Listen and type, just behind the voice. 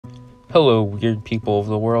Hello, weird people of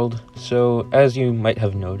the world. So, as you might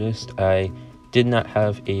have noticed, I did not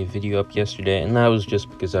have a video up yesterday, and that was just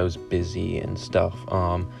because I was busy and stuff.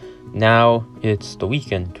 Now it's the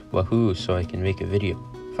weekend, wahoo, so I can make a video,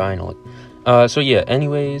 finally. So yeah,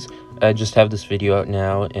 anyways, I just have this video out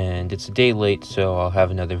now, and it's a day late, so I'll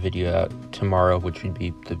have another video out tomorrow, which would be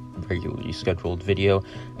the regularly scheduled video,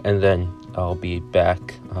 and then I'll be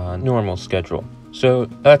back normal schedule. So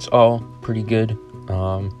that's all pretty good.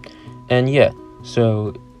 And yeah,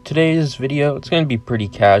 so today's video, it's going to be pretty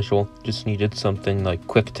casual. Just needed something like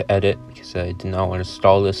quick to edit because I did not want to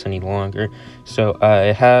stall this any longer. So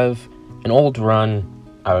I have an old run.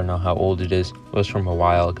 I don't know how old it is. It was from a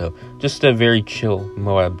while ago. Just a very chill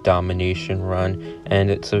Moab Domination run,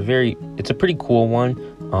 and it's a pretty cool one.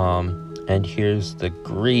 And here's the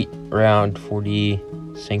great round 40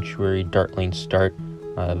 Sanctuary Dart Lane start.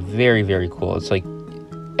 Very, very cool. It's like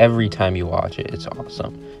every time you watch it, it's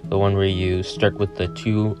awesome. The one where you start with the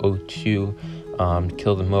 202,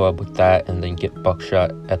 kill the Moab with that, and then get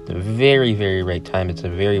buckshot at the very, very right time. It's a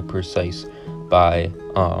very precise buy,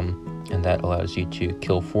 and that allows you to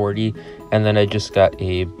kill 40. And then I just got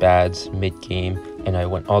a Bads mid-game, and I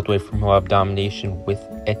went all the way from Moab Domination with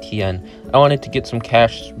Etienne. I wanted to get some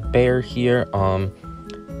cash spare here.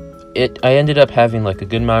 I ended up having like a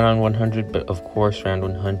good amount on 100, but of course round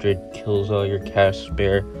 100 kills all your cash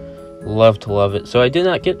spare. Love to love it. So I did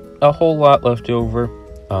not get a whole lot left over.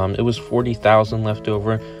 It was 40,000 left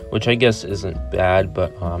over, which I guess isn't bad,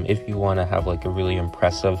 but if you want to have like a really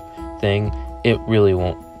impressive thing, it really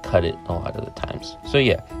won't cut it a lot of the times. So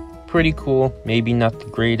yeah, pretty cool. Maybe not the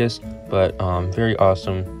greatest, but very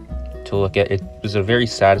awesome to look at. It was a very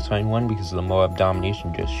satisfying one because the Moab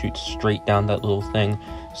Domination just shoots straight down that little thing.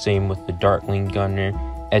 Same with the Dart Lane Gunner.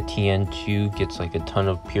 Etienne 2 gets like a ton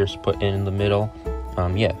of Pierce put in the middle.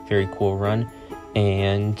 Yeah, very cool run.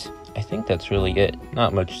 And I think that's really it.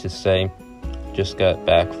 Not much to say. Just got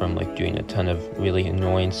back from like doing a ton of really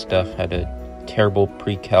annoying stuff. Had a terrible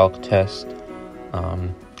pre-calc test.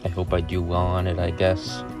 I hope I do well on it, I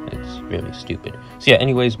guess. It's really stupid. So yeah,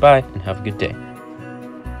 anyways, bye and have a good day.